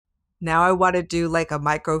Now I want to do like a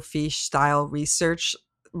microfiche style research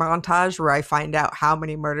montage where I find out how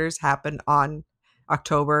many murders happen on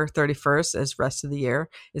October 31st as rest of the year.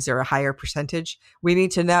 Is there a higher percentage? We need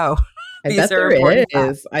to know. I These bet are there important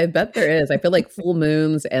facts. is. I bet there is. I feel like full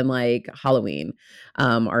moons and like Halloween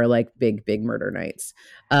are like big murder nights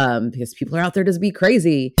because people are out there to be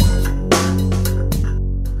crazy.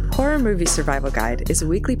 Horror Movie Survival Guide is a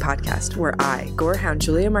weekly podcast where I, gorehound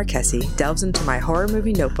Julia Marquesi, delves into my horror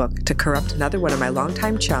movie notebook to corrupt another one of my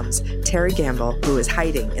longtime chums, Terry Gamble, who is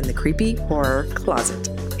hiding in the creepy horror closet.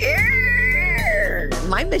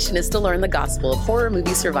 My mission is to learn the gospel of horror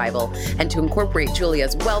movie survival and to incorporate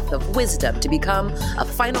Julia's wealth of wisdom to become a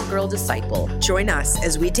final girl disciple. Join us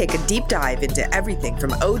as we take a deep dive into everything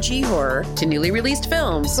from OG horror To newly released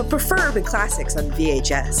films. but preferably classics on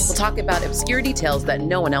VHS. We'll talk about obscure details that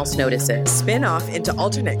no one else notices. Spin off into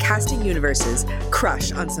alternate casting universes,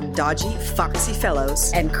 crush on some dodgy, foxy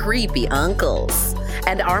fellows, And creepy uncles.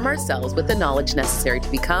 And arm ourselves with the knowledge necessary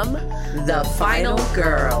to become the final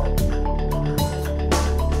girl.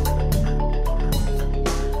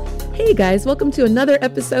 Hey guys, welcome to another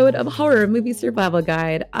episode of Horror Movie Survival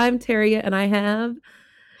Guide. I'm Terry and I have...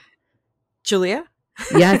 Julia?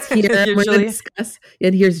 Yes, here You're we're going to Julia? discuss...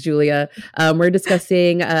 And here's Julia. We're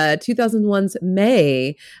discussing 2001's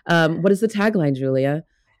May. What is the tagline, Julia?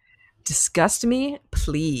 Disgust me,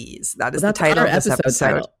 please. That is Well, the title our of this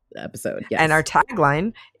episode. Episode, yes. And our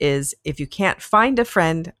tagline is, if you can't find a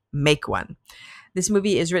friend, make one. This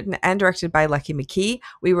movie is written and directed by Lucky McKee.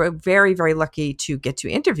 We were very, very lucky to get to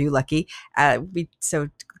interview Lucky. So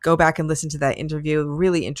go back and listen to that interview.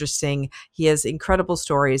 Really interesting. He has incredible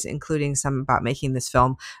stories, including some about making this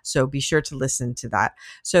film. So be sure to listen to that.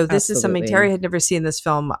 So this is something Absolutely. Terry had never seen this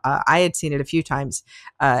film. I had seen it a few times.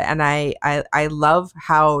 And I love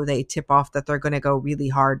how they tip off that they're going to go really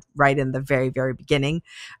hard right in the very, very beginning.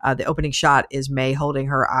 The opening shot is May holding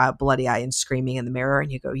her bloody eye and screaming in the mirror.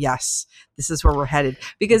 And you go, yes, this is where we're headed.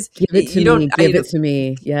 Because Give it to you don't me. Give it to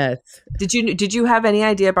me. Yes. Did you have any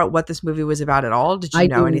idea about what this movie was about at all? Did you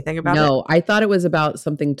know anything about it? No, I thought it was about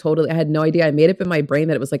something totally. I had no idea. I made up in my brain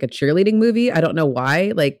that it was like a cheerleading movie. I don't know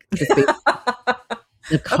why. Like just based on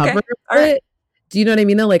the cover Okay, of all right. it. Do you know what I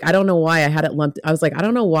mean? Though? Like I don't know why I had it lumped. I was like, I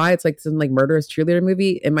don't know why it's like some like murderous cheerleader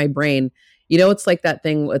movie in my brain. You know, it's like that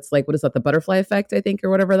thing. It's like, what is that? The butterfly effect, I think, or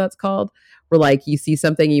whatever that's called. Where like you see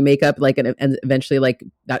something, you make up like and eventually like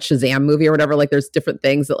that Shazam movie or whatever. Like there's different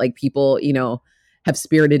things that like people, you know, have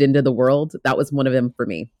spirited into the world. That was one of them for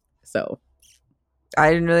me. So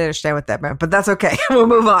I didn't really understand what that meant, but that's okay. We'll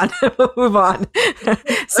move on. We'll move on.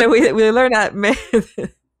 So we learn that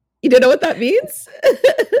you don't know what that means?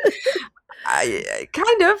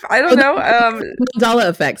 kind of. I don't know. Mandela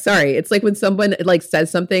effect. Sorry, it's like when someone like says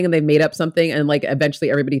something and they made up something, and like eventually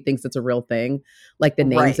everybody thinks it's a real thing, like the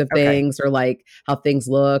names Right, of okay. things or like how things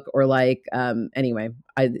look, or like anyway,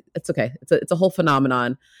 it's okay. It's a whole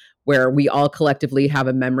phenomenon where we all collectively have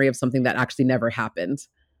a memory of something that actually never happened.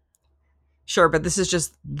 Sure, but this is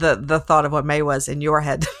just the thought of what May was in your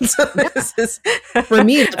head. So this is For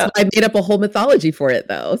me, I made up a whole mythology for it,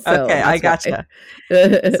 though. So okay, I that's gotcha.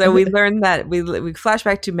 why. So we learned that we flash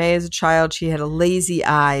back to May as a child. She had a lazy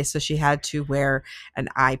eye, so she had to wear an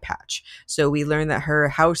eye patch. So we learned that her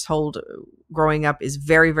household growing up is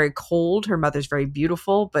very, very cold. Her mother's very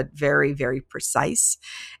beautiful, but very, very precise.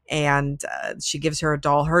 And she gives her a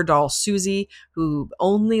doll, Susie, who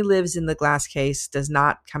only lives in the glass case, does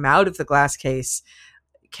not come out of the glass case,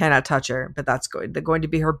 cannot touch her, but that's good. They're going to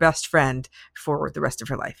be her best friend for the rest of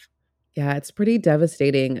her life. Yeah, it's pretty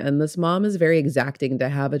devastating. And this mom is very exacting to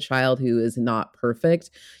have a child who is not perfect.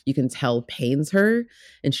 You can tell pains her.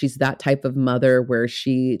 And she's that type of mother where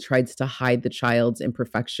she tries to hide the child's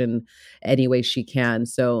imperfection any way she can.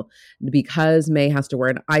 So because May has to wear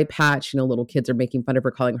an eye patch, you know, little kids are making fun of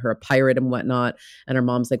her, calling her a pirate and whatnot. And her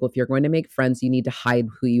mom's like, well, if you're going to make friends, you need to hide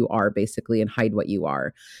who you are, basically, and hide what you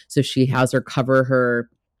are. So she has her cover her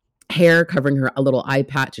hair, covering her a little eye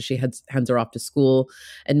patch as she hands her off to school.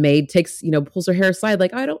 And May takes, you know, pulls her hair aside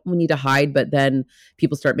like, I don't need to hide. But then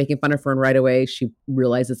people start making fun of her, and right away she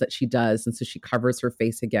realizes that she does. And so she covers her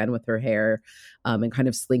face again with her hair and kind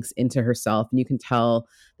of slinks into herself. And you can tell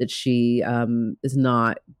that she is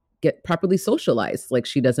not get properly socialized. Like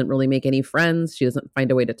she doesn't really make any friends. She doesn't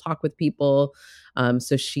find a way to talk with people.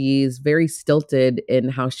 So she's very stilted in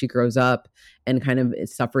how she grows up and kind of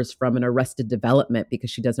suffers from an arrested development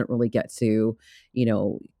because she doesn't really get to, you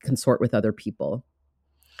know, consort with other people.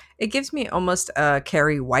 It gives me almost a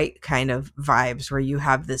Carrie White kind of vibes where you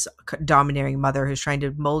have this domineering mother who's trying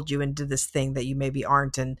to mold you into this thing that you maybe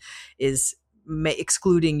aren't and is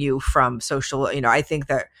excluding you from social, you know, I think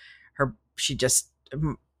that she just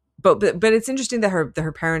but it's interesting that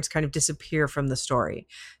her parents kind of disappear from the story.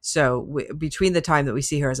 So between the time that we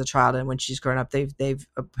see her as a child and when she's grown up, they've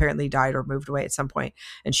apparently died or moved away at some point,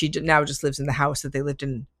 and she now just lives in the house that they lived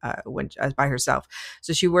in when by herself.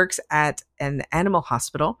 So she works at an animal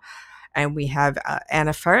hospital. And we have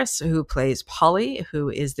Anna Faris, who plays Polly, who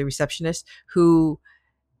is the receptionist, who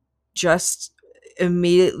just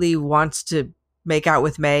immediately wants to make out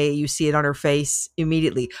with May. You see it on her face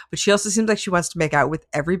immediately. But she also seems like she wants to make out with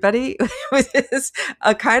everybody, which is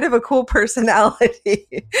a kind of a cool personality.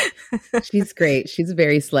 She's great. She's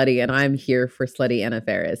very slutty, and I'm here for slutty Anna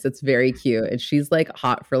Faris. It's very cute. And she's like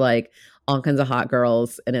hot for like all kinds of hot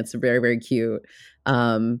girls, and it's very, very cute.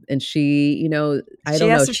 And she, I don't know.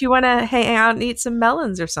 She asked if you want to hang out and eat some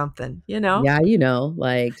melons or something, Yeah,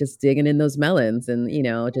 like just digging in those melons and,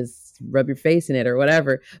 just rub your face in it or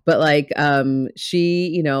whatever. But like,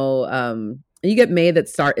 she, you get May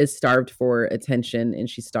that is starved for attention, and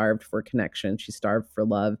she's starved for connection. She's starved for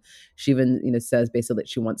love. She even, says basically that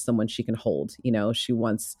she wants someone she can hold. She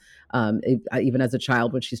wants, even as a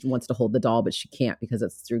child, when she wants to hold the doll, but she can't because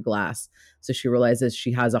it's through glass. So she realizes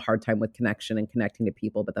she has a hard time with connection and connecting to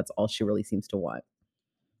people, but that's all she really seems to want.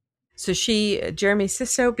 So Jeremy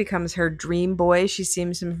Sisto becomes her dream boy. She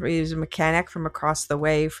seems he's a mechanic from across the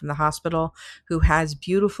way from the hospital who has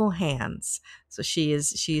beautiful hands. So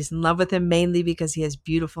she's in love with him mainly because he has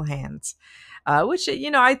beautiful hands, which,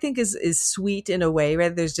 I think is sweet in a way,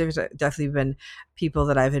 right? There's definitely been people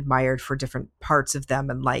that I've admired for different parts of them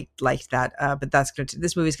and liked that. But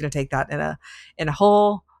this movie's going to take that in a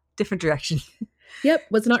whole different direction. Yep,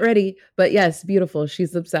 was not ready, but yes, beautiful.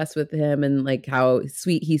 She's obsessed with him and like how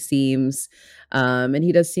sweet he seems, and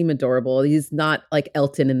he does seem adorable. He's not like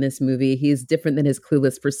Elton in this movie. He's different than his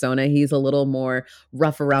clueless persona. He's a little more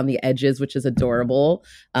rough around the edges, which is adorable.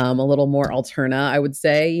 A little more Alterna, I would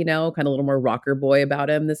say. Kind of a little more rocker boy about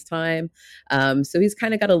him this time. So he's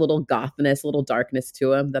kind of got a little gothness, a little darkness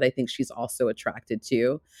to him that I think she's also attracted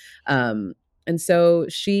to. And so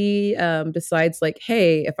she decides like,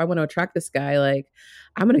 hey, if I want to attract this guy, like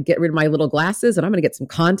I'm going to get rid of my little glasses and I'm going to get some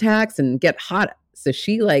contacts and get hot. So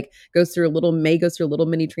she like goes through a little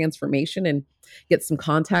mini transformation and gets some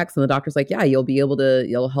contacts. And the doctor's like, yeah,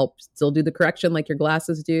 you'll help still do the correction like your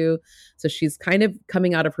glasses do. So she's kind of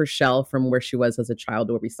coming out of her shell from where she was as a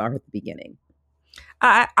child, where we saw her at the beginning.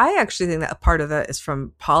 I actually think that a part of that is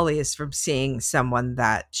from Polly, is from seeing someone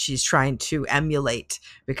that she's trying to emulate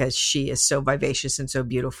because she is so vivacious and so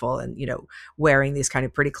beautiful and, wearing these kind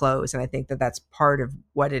of pretty clothes. And I think that that's part of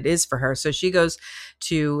what it is for her. So she goes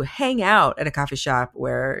to hang out at a coffee shop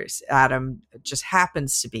where Adam just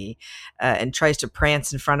happens to be and tries to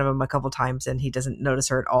prance in front of him a couple times, and he doesn't notice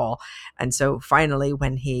her at all. And so finally,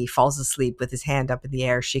 when he falls asleep with his hand up in the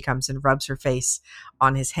air, she comes and rubs her face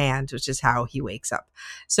on his hand, which is how he wakes up.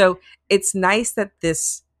 So it's nice that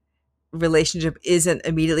this relationship isn't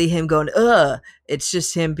immediately him going, ugh. It's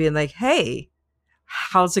just him being like, hey,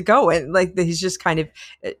 how's it going? Like he's just kind of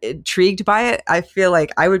intrigued by it. I feel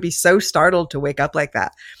like I would be so startled to wake up like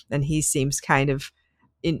that. And he seems kind of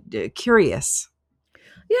curious.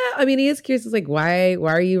 Yeah, I mean, he is curious. It's like, why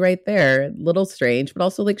are you right there? A little strange, but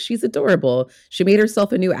also like she's adorable. She made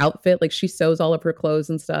herself a new outfit. Like she sews all of her clothes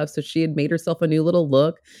and stuff. So she had made herself a new little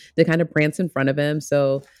look to kind of prance in front of him.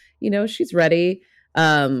 So, she's ready.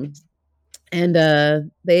 And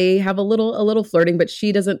they have a little flirting, but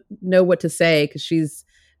she doesn't know what to say because she's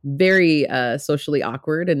very socially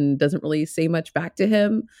awkward and doesn't really say much back to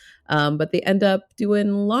him. But they end up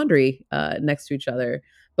doing laundry next to each other.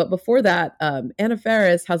 But before that, Anna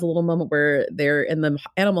Faris has a little moment where they're in the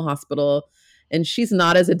animal hospital and she's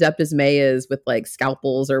not as adept as May is with like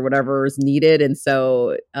scalpels or whatever is needed. And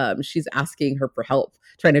so she's asking her for help,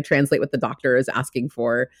 trying to translate what the doctor is asking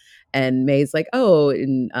for. And May's like, oh,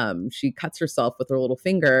 and she cuts herself with her little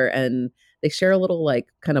finger, and they share a little like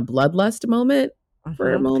kind of bloodlust moment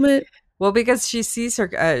for a moment. Well, because she sees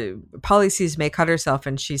her, Polly sees May cut herself,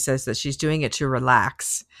 and she says that she's doing it to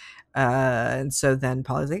relax. And so then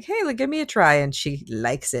Polly's like, hey, give me a try. And she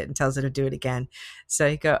likes it and tells her to do it again. So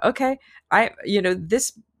you go, okay,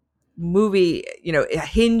 this movie, it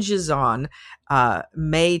hinges on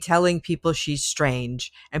May telling people she's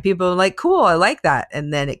strange, and people are like, cool, I like that.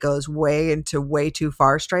 And then it goes way too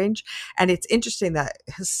far strange. And it's interesting that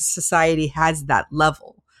society has that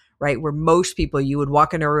level, right? Where most people, you would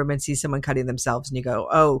walk in a room and see someone cutting themselves and you go,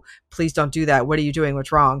 oh, please don't do that. What are you doing?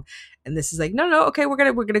 What's wrong? And this is like, no, okay, we're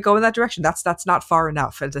gonna go in that direction. That's not far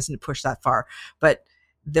enough. It doesn't push that far. But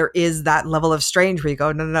there is that level of strange where you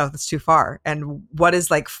go, no, that's too far. And what is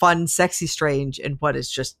like fun, sexy strange, and what is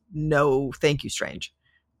just no, thank you strange.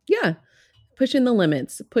 Yeah. pushing the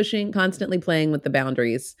limits, constantly playing with the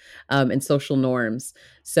boundaries and social norms.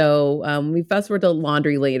 So we fast forward to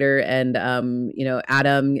laundry later, and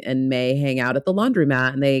Adam and May hang out at the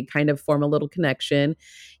laundromat, and they kind of form a little connection.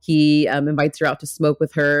 He invites her out to smoke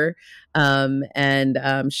with her,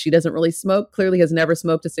 and she doesn't really smoke. Clearly, has never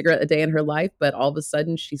smoked a cigarette a day in her life, but all of a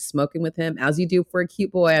sudden, she's smoking with him, as you do for a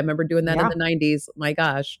cute boy. I remember doing that in the '90s. My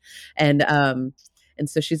gosh, and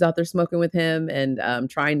so she's out there smoking with him and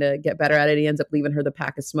trying to get better at it. He ends up leaving her the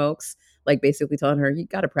pack of smokes, like basically telling her, you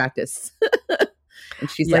got to practice. And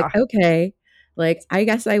she's like, okay, like, I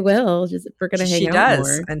guess I will. Just if we're going to hang out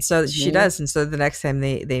more. And so she does. And so the next time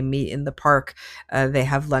they meet in the park, they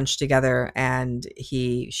have lunch together, and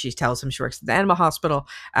she tells him she works at the animal hospital.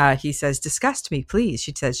 He says, disgust me, please.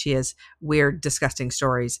 She says she has weird, disgusting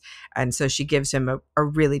stories. And so she gives him a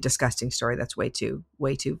really disgusting story that's way too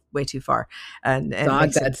far. And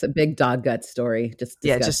dog guts, a big dog gut story. Just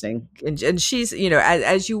disgusting. And she's,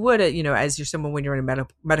 as you would, as you're someone when you're in a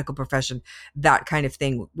medical profession, that kind of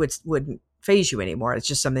thing wouldn't phase you anymore. It's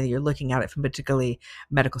just something that you're looking at it from a particularly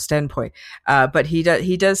medical standpoint. But he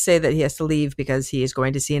does say that he has to leave because he is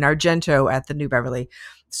going to see an Argento at the New Beverly.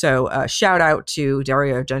 So shout out to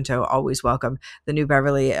Dario Argento, always welcome. The New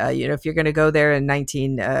Beverly, if you're going to go there in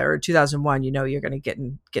 2001, you're going to get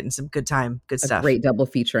in some good stuff. A great double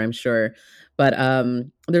feature, I'm sure. But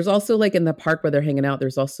there's also, like, in the park where they're hanging out,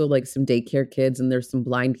 there's also like some daycare kids, and there's some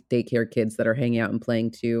blind daycare kids that are hanging out and playing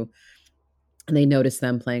too. And they notice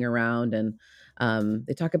them playing around, and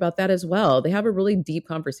they talk about that as well. They have a really deep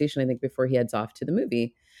conversation, I think, before he heads off to the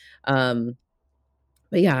movie.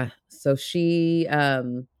 But yeah, so she,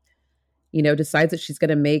 decides that she's going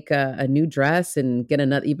to make a new dress and get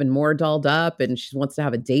another even more dolled up, and she wants to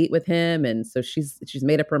have a date with him. And so she's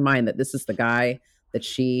made up her mind that this is the guy that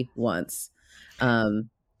she wants.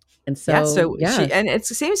 And so, and it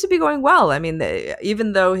seems to be going well. I mean,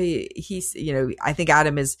 even though he's, I think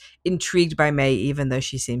Adam is intrigued by May, even though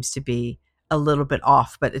she seems to be a little bit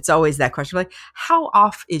off. But it's always that question, like, how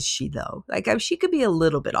off is she though? Like, she could be a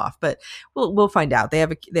little bit off, but we'll find out. They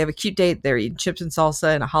have a cute date. They're eating chips and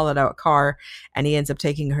salsa in a hollowed out car, and he ends up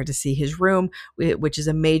taking her to see his room, which is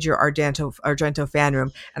a major Argento fan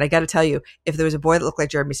room. And I got to tell you, if there was a boy that looked like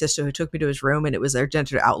Jeremy Sisto who took me to his room and it was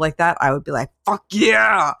Argento out like that, I would be like, fuck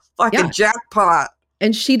yeah, fucking jackpot.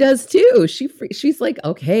 And she does too. She's like,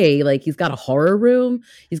 okay, like, he's got a horror room.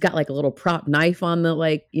 He's got like a little prop knife on the,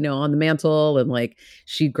 on the mantle. And like,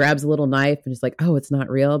 she grabs a little knife and she's like, oh, it's not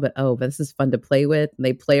real, but this is fun to play with. And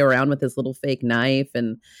they play around with this little fake knife,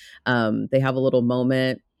 and they have a little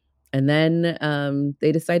moment. And then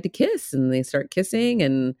they decide to kiss, and they start kissing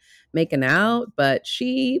and making out, but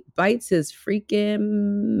she bites his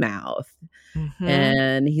freaking mouth. Mm-hmm.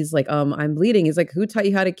 And he's like, I'm bleeding. He's like, who taught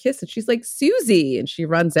you how to kiss? And she's like, Susie. And she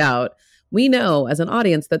runs out. We know as an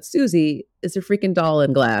audience that Susie is a freaking doll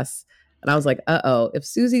in glass. And I was like, if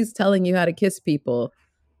Susie's telling you how to kiss people,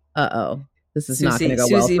 this is not going to go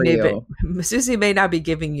well for you. Susie may not be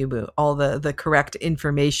giving you all the correct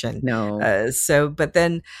information. No. But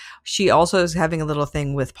then she also is having a little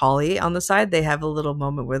thing with Polly on the side. They have a little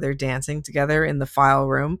moment where they're dancing together in the file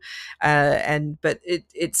room. But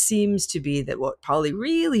it seems to be that what Polly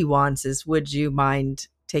really wants is, would you mind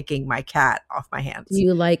taking my cat off my hands?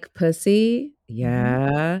 You like pussy?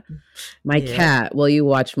 Yeah. My cat. Will you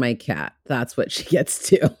watch my cat? That's what she gets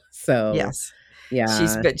to. So yes. Yeah.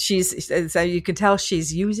 So you can tell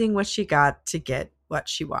she's using what she got to get what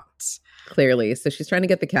she wants. Clearly. So she's trying to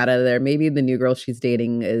get the cat out of there. Maybe the new girl she's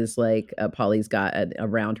dating is like Polly's got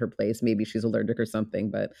around her place. Maybe she's allergic or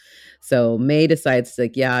something. But so May decides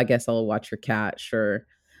like, yeah, I guess I'll watch your cat. Sure.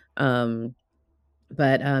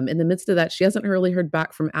 But in the midst of that, she hasn't really heard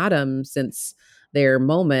back from Adam since their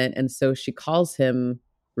moment. And so she calls him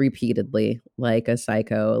repeatedly, like a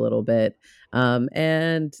psycho a little bit,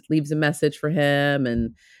 and leaves a message for him,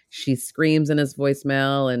 and she screams in his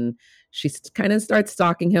voicemail, and she kind of starts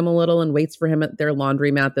stalking him a little and waits for him at their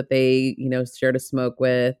laundromat that they, share to smoke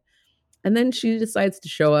with. And then she decides to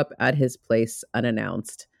show up at his place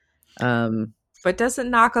unannounced. But doesn't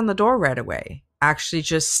knock on the door right away. Actually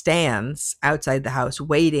just stands outside the house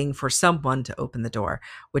waiting for someone to open the door,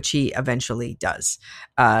 which he eventually does.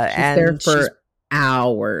 She's there for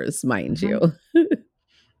hours, mind you.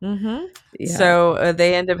 Mm-hmm. Yeah. So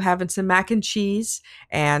they end up having some mac and cheese,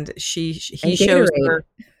 and he shows her,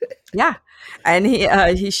 and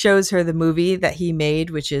he shows her the movie that he made,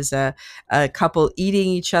 which is a couple eating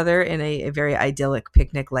each other in a very idyllic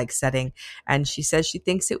picnic-like setting. And she says she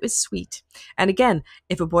thinks it was sweet. And again,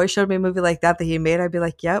 if a boy showed me a movie like that he made, I'd be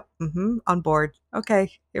like, yep, on board.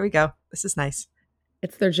 Okay, here we go. This is nice.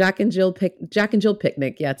 It's their Jack and Jill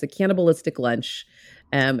picnic. Yeah, it's a cannibalistic lunch.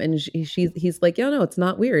 And he's like, "Yeah, no, it's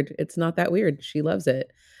not weird. It's not that weird. She loves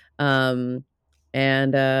it." Um,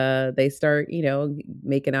 and they start,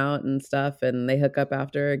 making out and stuff, and they hook up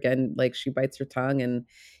after. Again, like she bites her tongue, and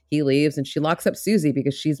he leaves, and she locks up Susie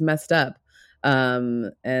because she's messed up.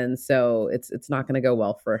 And so it's not going to go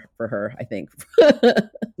well for her, I think.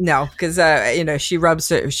 No, because she rubs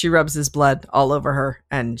his blood all over her,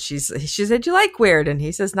 and she said, "You like weird?" And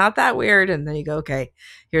he says, "Not that weird." And then you go, "Okay,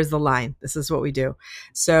 here's the line. This is what we do."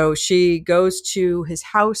 So she goes to his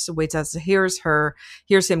house, waits out, hears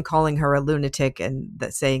him calling her a lunatic and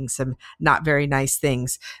saying some not very nice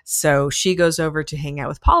things. So she goes over to hang out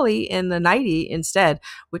with Polly in the nightie instead,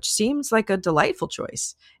 which seems like a delightful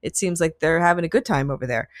choice. It seems like they're having a good time over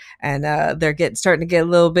there, and they're starting to get a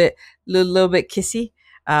little bit kissy.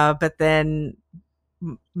 But then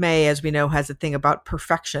May, as we know, has a thing about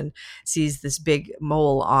perfection, sees this big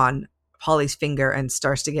mole on Polly's finger and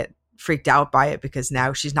starts to get freaked out by it because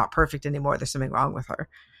now she's not perfect anymore. There's something wrong with her.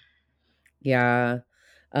 Yeah.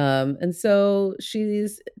 And so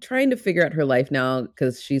she's trying to figure out her life now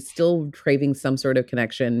because she's still craving some sort of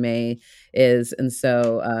connection, May is. And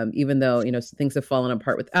so even though, things have fallen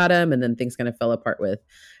apart with Adam, and then things kind of fell apart with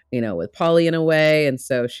Polly in a way. And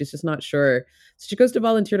so she's just not sure. So she goes to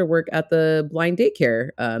volunteer to work at the blind daycare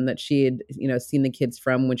that she had, seen the kids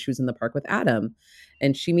from when she was in the park with Adam.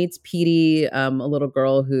 And she meets Petey, a little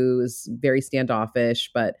girl who's very standoffish,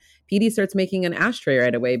 but Petey starts making an ashtray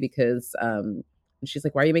right away because she's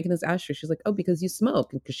like, "Why are you making this ashtray?" She's like, "Oh, because you smoke,"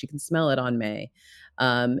 because she can smell it on May.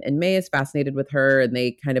 And May is fascinated with her, and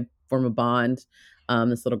they kind of form a bond,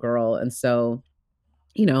 this little girl. And so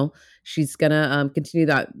she's gonna continue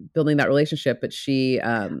building that relationship, but she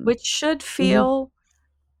which should feel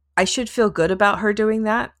I should feel good about her doing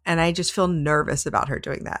that, and I just feel nervous about her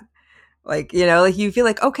doing that. Like, like you feel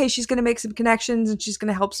like, okay, she's gonna make some connections and she's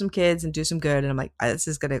gonna help some kids and do some good, and I'm like, this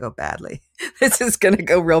is gonna go badly. This is gonna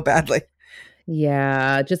go real badly.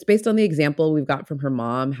 Yeah, just based on the example we've got from her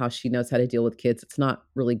mom, how she knows how to deal with kids, it's not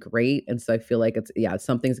really great. And so I feel like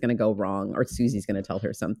something's going to go wrong, or Susie's going to tell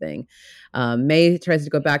her something. May tries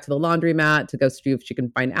to go back to the laundromat to go see if she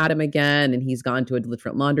can find Adam again, and he's gone to a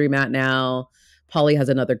different laundromat now. Polly has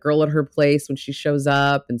another girl at her place when she shows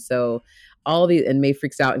up. And so and May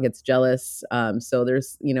freaks out and gets jealous. So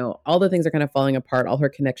there's, all the things are kind of falling apart. All her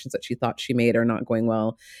connections that she thought she made are not going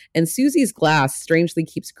well. And Susie's glass strangely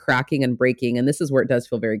keeps cracking and breaking. And this is where it does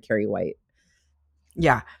feel very Carrie White.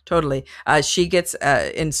 Yeah, totally. She gets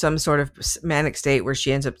in some sort of manic state where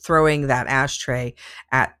she ends up throwing that ashtray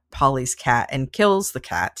at Polly's cat and kills the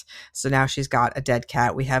cat. So now she's got a dead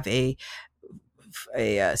cat. We have a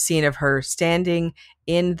scene of her standing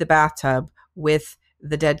in the bathtub with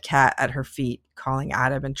the dead cat at her feet, calling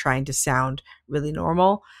Adam and trying to sound really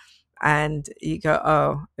normal. And you go,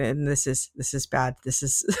 "Oh, and this is bad. This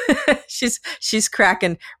is," she's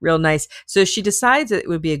cracking real nice. So she decides that it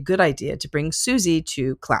would be a good idea to bring Susie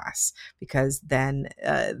to class because then,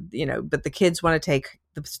 but the kids want to take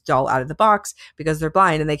the doll out of the box because they're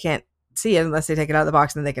blind and they can't see it unless they take it out of the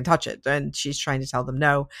box and then they can touch it. And she's trying to tell them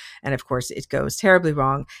no. And of course it goes terribly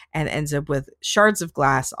wrong and ends up with shards of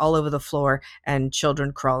glass all over the floor and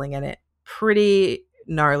children crawling in it. Pretty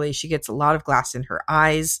gnarly. She gets a lot of glass in her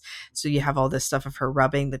eyes. So you have all this stuff of her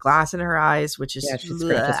rubbing the glass in her eyes, which is, she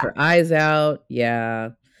scratches her eyes out. Yeah.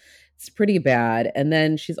 It's pretty bad. And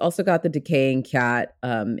then she's also got the decaying cat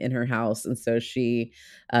in her house. And so she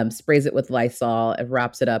sprays it with Lysol and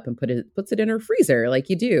wraps it up and puts it in her freezer like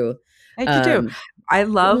you do. I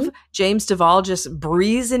love James Duvall just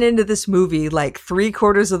breezing into this movie like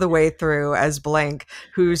 3/4 of the way through as Blank,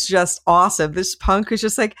 who's just awesome. This punk who's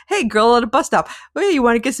just like, "Hey, girl at a bus stop. Oh, you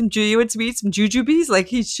want to get some some jujubes?" Like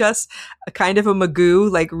he's just a kind of a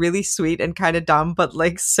Magoo, like really sweet and kind of dumb, but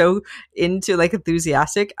like so into like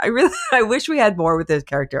enthusiastic. I wish we had more with his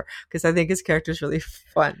character because I think his character is really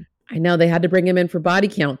fun. I know they had to bring him in for body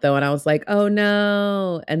count though. And I was like, oh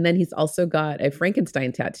no. And then he's also got a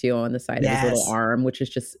Frankenstein tattoo on the side of his little arm, which is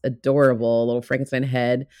just adorable, a little Frankenstein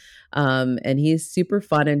head. And he's super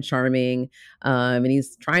fun and charming. And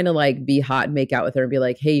he's trying to like be hot and make out with her and be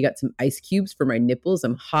like, "Hey, you got some ice cubes for my nipples?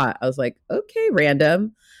 I'm hot." I was like, okay,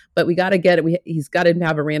 random. But we got to get it. He's got to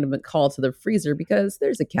have a random call to the freezer because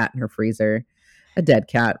there's a cat in her freezer, a dead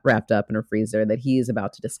cat wrapped up in her freezer that he's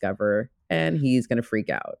about to discover. And he's going to freak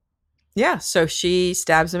out. Yeah, so she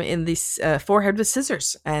stabs him in the forehead with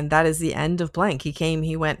scissors, and that is the end of Blank. He came,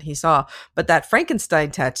 he went, he saw. But that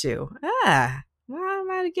Frankenstein tattoo, well, I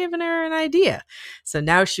might have given her an idea. So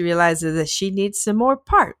now she realizes that she needs some more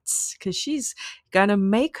parts because she's going to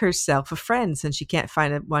make herself a friend since she can't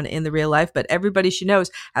find one in the real life. But everybody she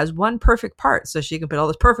knows has one perfect part. So she can put all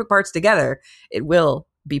those perfect parts together. It will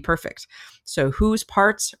be perfect. So whose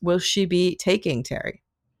parts will she be taking, Terry?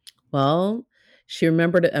 Well, she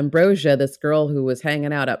remembered Ambrosia, this girl who was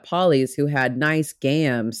hanging out at Polly's who had nice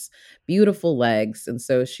gams, beautiful legs. And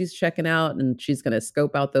so she's checking out and she's going to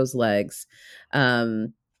scope out those legs.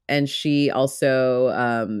 And she also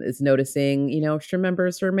is noticing, she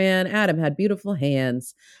remembers her man, Adam, had beautiful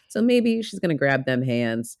hands. So maybe she's going to grab them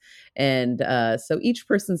hands. And so each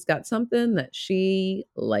person's got something that she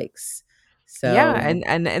likes. So yeah,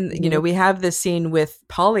 and we have this scene with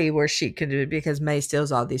Polly where she could, because May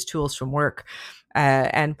steals all these tools from work,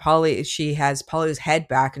 and she has Polly's head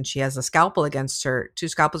back and she has a scalpel against her, 2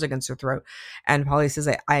 scalpels against her throat, and Polly says,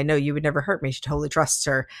 I know you would never hurt me. She totally trusts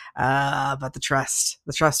her, but the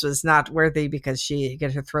trust was not worthy because she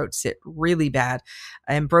gets her throat slit really bad.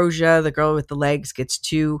 Ambrosia, the girl with the legs, gets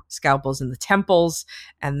 2 scalpels in the temples,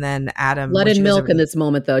 and then Adam, blood and milk in this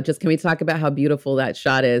moment, though. Just can we talk about how beautiful that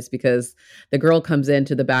shot is? Because the girl comes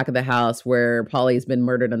into the back of the house where Polly's been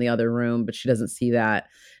murdered in the other room, but she doesn't see that.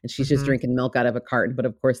 And she's just drinking milk out of a carton. But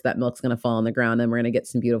of course, that milk's going to fall on the ground and we're going to get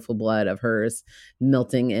some beautiful blood of hers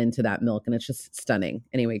melting into that milk. And it's just stunning.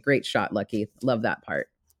 Anyway, great shot, Lucky. Love that part.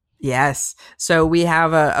 Yes. So we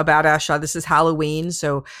have a badass shot. This is Halloween.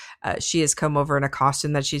 So she has come over in a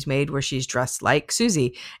costume that she's made where she's dressed like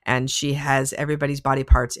Susie, and she has everybody's body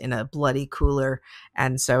parts in a bloody cooler.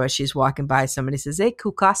 And so as she's walking by, somebody says, "Hey,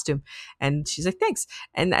 cool costume." And she's like, "Thanks."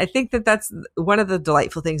 And I think that that's one of the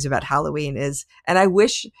delightful things about Halloween is, and I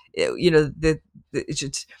wish, that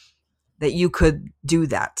you could do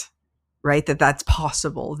that. Right? That's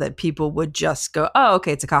possible, that people would just go, oh,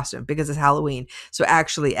 okay, it's a costume because it's Halloween. So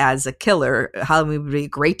actually, as a killer, Halloween would be a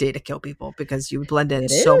great day to kill people because you would blend in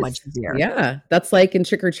so much easier. Yeah. That's like in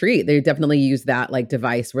Trick or Treat. They definitely use that like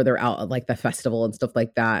device where they're out at like the festival and stuff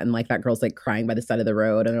like that. And like that girl's like crying by the side of the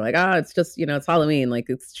road and they're like, it's just, it's Halloween. Like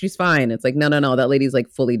she's fine. It's like, no. That lady's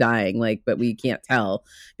like fully dying. Like, but we can't tell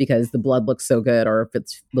because the blood looks so good or if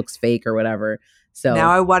it looks fake or whatever. So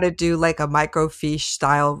now I want to do like a microfiche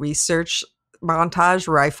style research montage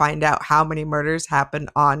where I find out how many murders happen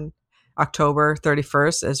on October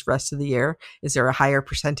 31st as rest of the year. Is there a higher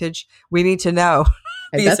percentage? We need to know.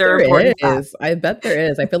 I bet there is. I bet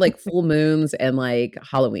there is. I feel like full moons and like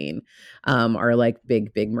Halloween are like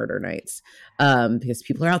big murder nights because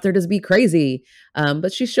people are out there to be crazy.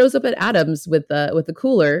 But she shows up at Adam's with the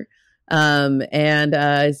cooler. And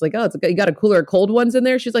it's like, you got a cooler of cold ones in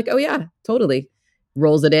there? She's like, oh yeah, totally.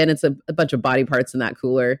 Rolls it in. It's a bunch of body parts in that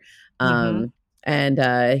cooler. And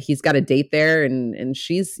he's got a date there and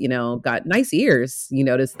she's, got nice ears. You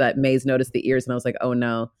notice that May's noticed the ears and I was like, oh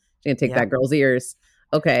no, she's going to take that girl's ears.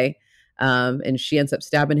 Okay. And she ends up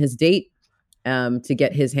stabbing his date to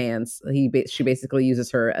get his hands. She basically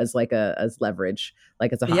uses her as like as leverage,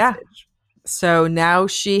 like as a hostage. Yeah. So now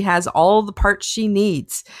she has all the parts she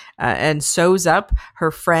needs and sews up her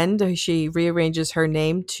friend. She rearranges her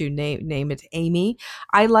name to name it Amy.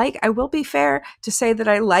 I will be fair to say that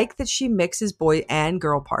I like that she mixes boy and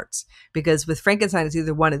girl parts because with Frankenstein, it's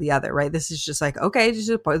either one or the other, right? This is just like, okay,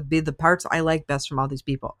 just be the parts I like best from all these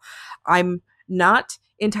people. I'm not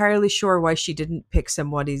entirely sure why she didn't pick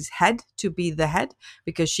somebody's head to be the head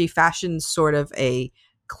because she fashions sort of a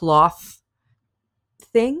cloth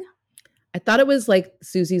thing. I thought it was like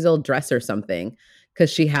Susie's old dress or something because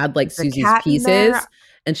she had like Susie's pieces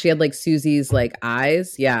and she had like Susie's like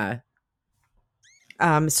eyes. Yeah.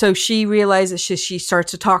 So she realizes she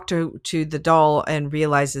starts to talk to the doll and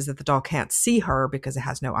realizes that the doll can't see her because it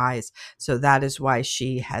has no eyes. So that is why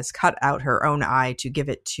she has cut out her own eye to give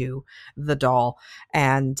it to the doll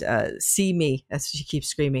and see me, as she keeps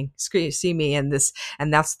screaming, see me. And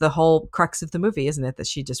that's the whole crux of the movie, isn't it? That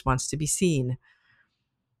she just wants to be seen.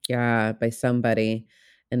 Yeah, by somebody.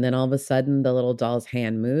 And then all of a sudden, the little doll's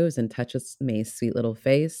hand moves and touches May's sweet little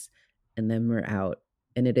face. And then we're out.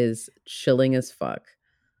 And it is chilling as fuck.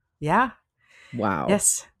 Yeah. Wow.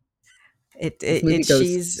 Yes. This movie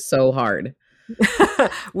goes so hard.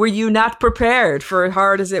 Were you not prepared for as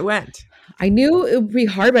hard as it went? I knew it would be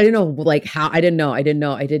hard, but I didn't know like how. I didn't know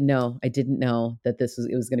that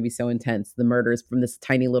it was going to be so intense. The murders from this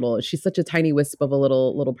tiny little. She's such a tiny wisp of a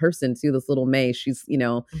little person too. This little May. She's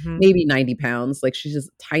maybe 90 pounds. Like she's just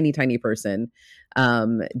a tiny person,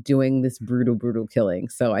 doing this brutal killing.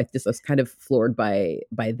 So I was kind of floored by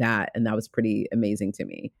that, and that was pretty amazing to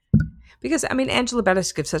me. Because I mean, Angela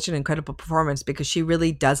Bettis gives such an incredible performance because she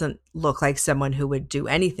really doesn't look like someone who would do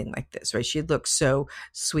anything like this, right? She looks so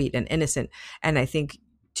sweet and innocent. And I think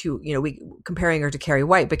we comparing her to Carrie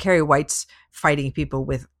White, but Carrie White's fighting people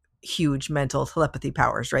with huge mental telepathy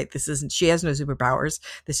powers, right? She has no superpowers.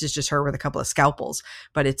 This is just her with a couple of scalpels,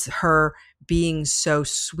 but it's her being so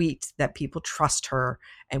sweet that people trust her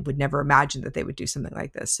and would never imagine that they would do something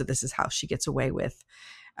like this. So this is how she gets away with.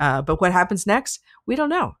 But what happens next? We don't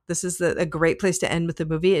know. This is a great place to end with the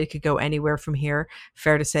movie. It could go anywhere from here.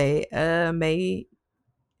 Fair to say, May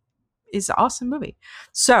is an awesome movie.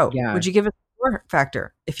 So would you give it a gore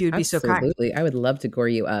factor if you would be so kind? Absolutely. I would love to gore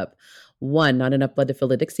you up. 1, not enough blood to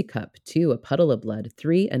fill a Dixie cup. 2, a puddle of blood.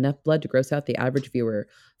 3, enough blood to gross out the average viewer.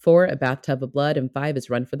 4, a bathtub of blood. And 5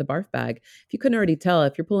 is run for the barf bag. If you couldn't already tell,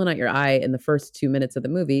 if you're pulling out your eye in the first 2 minutes of the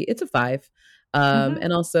movie, it's a 5.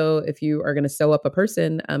 And also, if you are going to sew up a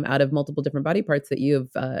person out of multiple different body parts that you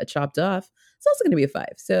have chopped off, it's also going to be a 5.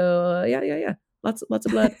 So yeah. Lots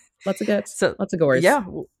of blood, lots of guts, so, lots of gores. Yeah,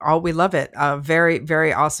 we love it. Very,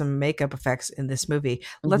 very awesome makeup effects in this movie.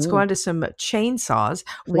 Let's go on to some chainsaws.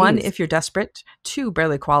 Please. 1, if you're desperate. 2,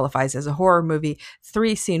 barely qualifies as a horror movie.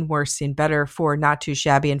 3, seen worse, seen better. 4, not too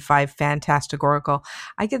shabby. And 5, fantasticorical.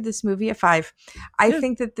 I give this movie a 5. I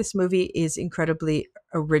think that this movie is incredibly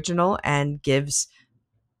original and gives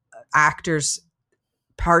actors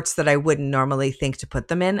parts that I wouldn't normally think to put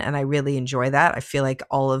them in. And I really enjoy that. I feel like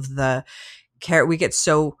all of the we get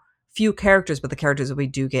so few characters, but the characters that we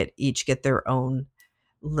do get each get their own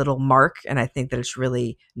little mark. And I think that it's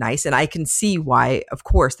really nice. And I can see why, of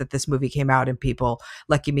course, that this movie came out and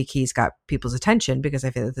Lucky McKee's got people's attention, because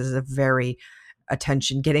I feel that this is a very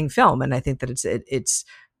attention getting film. And I think that it's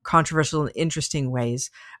controversial in interesting ways.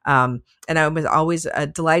 And I was always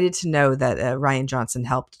delighted to know that Rian Johnson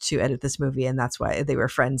helped to edit this movie, and that's why they were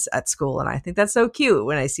friends at school. And I think that's so cute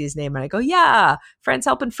when I see his name and I go, yeah, friends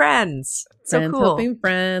helping friends. So friends cool. Helping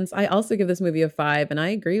friends. I also give this movie a 5, and I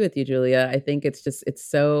agree with you, Julia. I think it's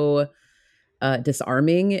so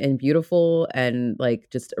disarming and beautiful and like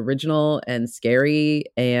just original and scary,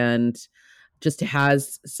 and just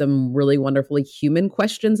has some really wonderfully human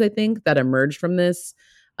questions, I think, that emerge from this.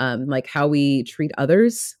 Like how we treat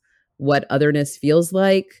others, what otherness feels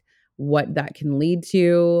like, what that can lead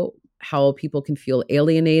to, how people can feel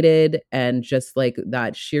alienated, and just like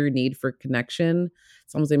that sheer need for connection.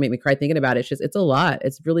 It's almost gonna make me cry thinking about it. It's a lot.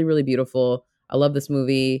 It's really, really beautiful. I love this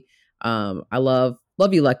movie. I love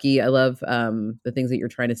you, Lucky. I love the things that you're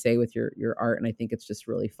trying to say with your art, and I think it's just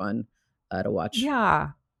really fun to watch.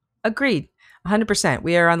 Yeah, agreed. 100%.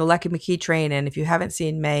 We are on the Lucky McKee train, and if you haven't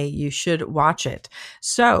seen May, you should watch it.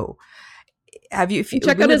 So, have you? If you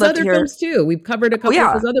check out his other films too. We've covered a couple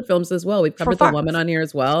of his other films as well. We've covered The Woman on here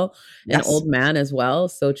as well, and Old Man as well.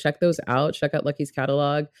 So check those out. Check out Lucky's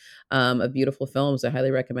catalog of beautiful films. I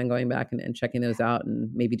highly recommend going back and checking those out,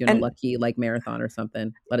 and maybe doing a Lucky marathon or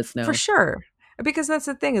something. Let us know for sure. Because that's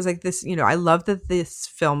the thing is like this. I love that this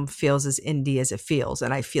film feels as indie as it feels,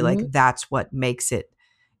 and I feel like that's what makes it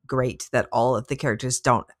great, that all of the characters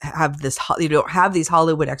don't have these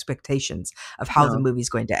Hollywood expectations of how the movie's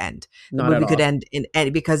going to end. The movie could end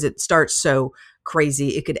because it starts so crazy,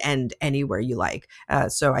 it could end anywhere you like.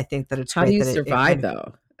 So I think that it's how great. Do you survive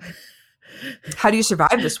though? How do you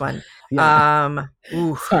survive this one? Yeah.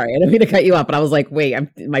 Sorry, I don't mean to cut you off, but I was like, wait,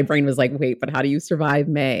 my brain was like, wait, but how do you survive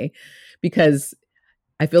May? Because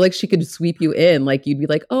I feel like she could sweep you in, like you'd be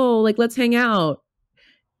like, oh, like let's hang out.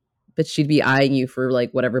 But she'd be eyeing you for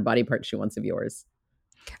like whatever body part she wants of yours.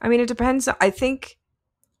 I mean, it depends. I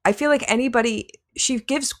feel like she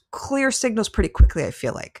gives clear signals pretty quickly. I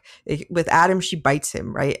feel like with Adam, she bites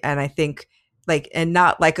him, right? And I think and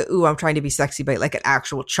not like, ooh, I'm trying to be sexy, but like an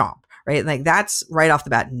actual chomp, right? Like that's right off the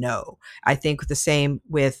bat. No, I think the same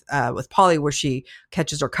with Polly, where she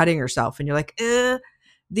catches her cutting herself and you're like,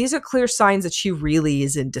 these are clear signs that she really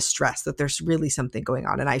is in distress, that there's really something going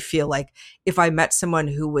on. And I feel like if I met someone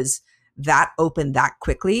who was that open that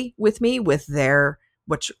quickly with me, with their,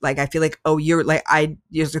 which like, I feel like, oh, you're like,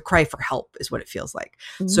 there's a cry for help is what it feels like.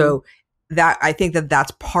 Mm-hmm. So that, I think that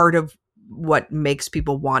that's part of what makes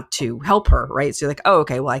people want to help her. Right. So you're like, oh,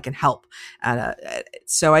 okay, well I can help.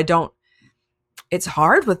 So it's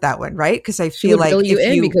hard with that one. Right. Cause I feel like reel you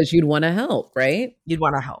in because you'd want to help, right? You'd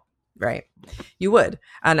want to help. Right. You would.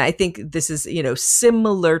 And I think this is,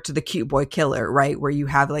 similar to the Cute Boy Killer, right? Where you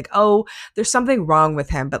have like, oh, there's something wrong with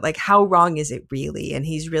him, but like, how wrong is it really? And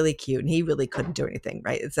he's really cute and he really couldn't do anything,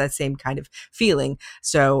 right? It's that same kind of feeling.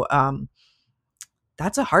 So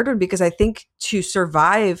that's a hard one, because I think to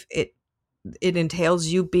survive it entails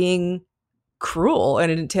you being cruel,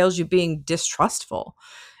 and it entails you being distrustful.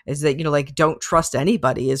 is that, like, don't trust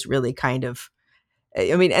anybody is really kind of,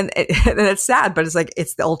 I mean, and it's sad, but it's like,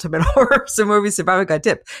 it's the ultimate horror movie survival guide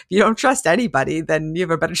tip. If you don't trust anybody, then you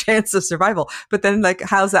have a better chance of survival. But then, like,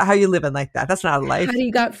 how's you living like that? That's not a life. How do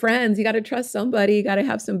you got friends? You got to trust somebody. You got to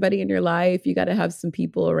have somebody in your life. You got to have some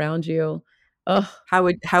people around you. Ugh. How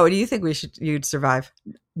do you think you'd survive?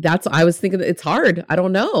 I was thinking it's hard. I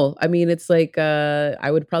don't know. I mean, it's like, I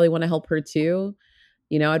would probably want to help her too.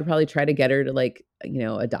 I'd probably try to get her to, like,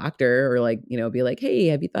 a doctor, or, like, be like, hey,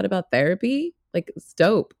 have you thought about therapy? Like, it's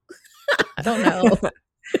dope. I don't know.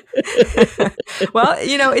 Well,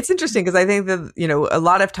 it's interesting because I think that, a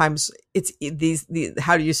lot of times it's the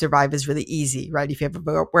how do you survive is really easy, right? If you have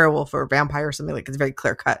a werewolf or a vampire or something, like, it's very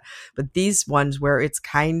clear cut. But these ones where it's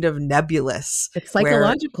kind of nebulous, it's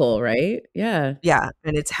psychological, right? Yeah. Yeah.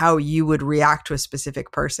 And it's how you would react to a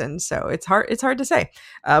specific person. So it's hard to say.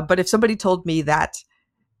 But if somebody told me that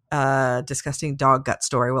disgusting dog gut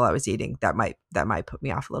story while I was eating, that might put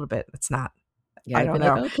me off a little bit. It's not. Yeah, I don't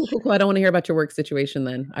know. Like, oh, cool. I don't want to hear about your work situation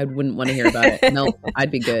then. I wouldn't want to hear about it. No, I'd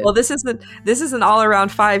be good. Well, this is an all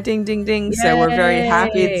around 5 ding, ding, ding. Yay! So we're very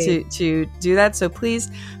happy to do that. So please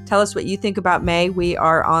tell us what you think about May. We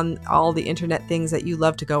are on all the internet things that you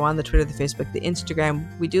love to go on, the Twitter, the Facebook, the Instagram.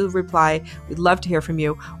 We do reply. We'd love to hear from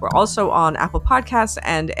you. We're also on Apple Podcasts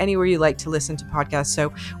and anywhere you like to listen to podcasts. So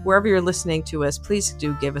wherever you're listening to us, please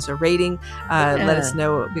do give us a rating. Let us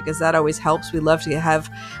know, because that always helps. We love to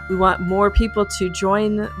we want more people to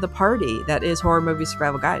join the party that is Horror Movie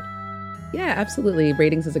Survival Guide. Yeah, absolutely.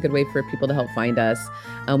 Ratings is a good way for people to help find us.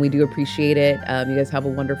 We do appreciate it. You guys have a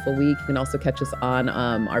wonderful week. You can also catch us on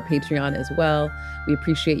our Patreon as well. We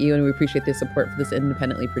appreciate you, and we appreciate the support for this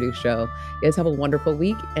independently produced show. You guys have a wonderful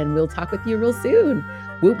week, and we'll talk with you real soon.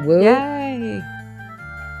 Whoop, whoop. Yay.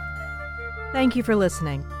 Thank you for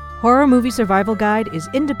listening. Horror Movie Survival Guide is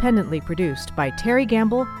independently produced by Terry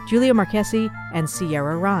Gamble, Julia Marchesi, and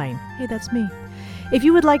Sierra Ryan. Hey, that's me. If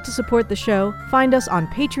you would like to support the show, find us on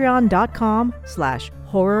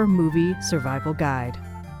patreon.com/horror movie survival guide.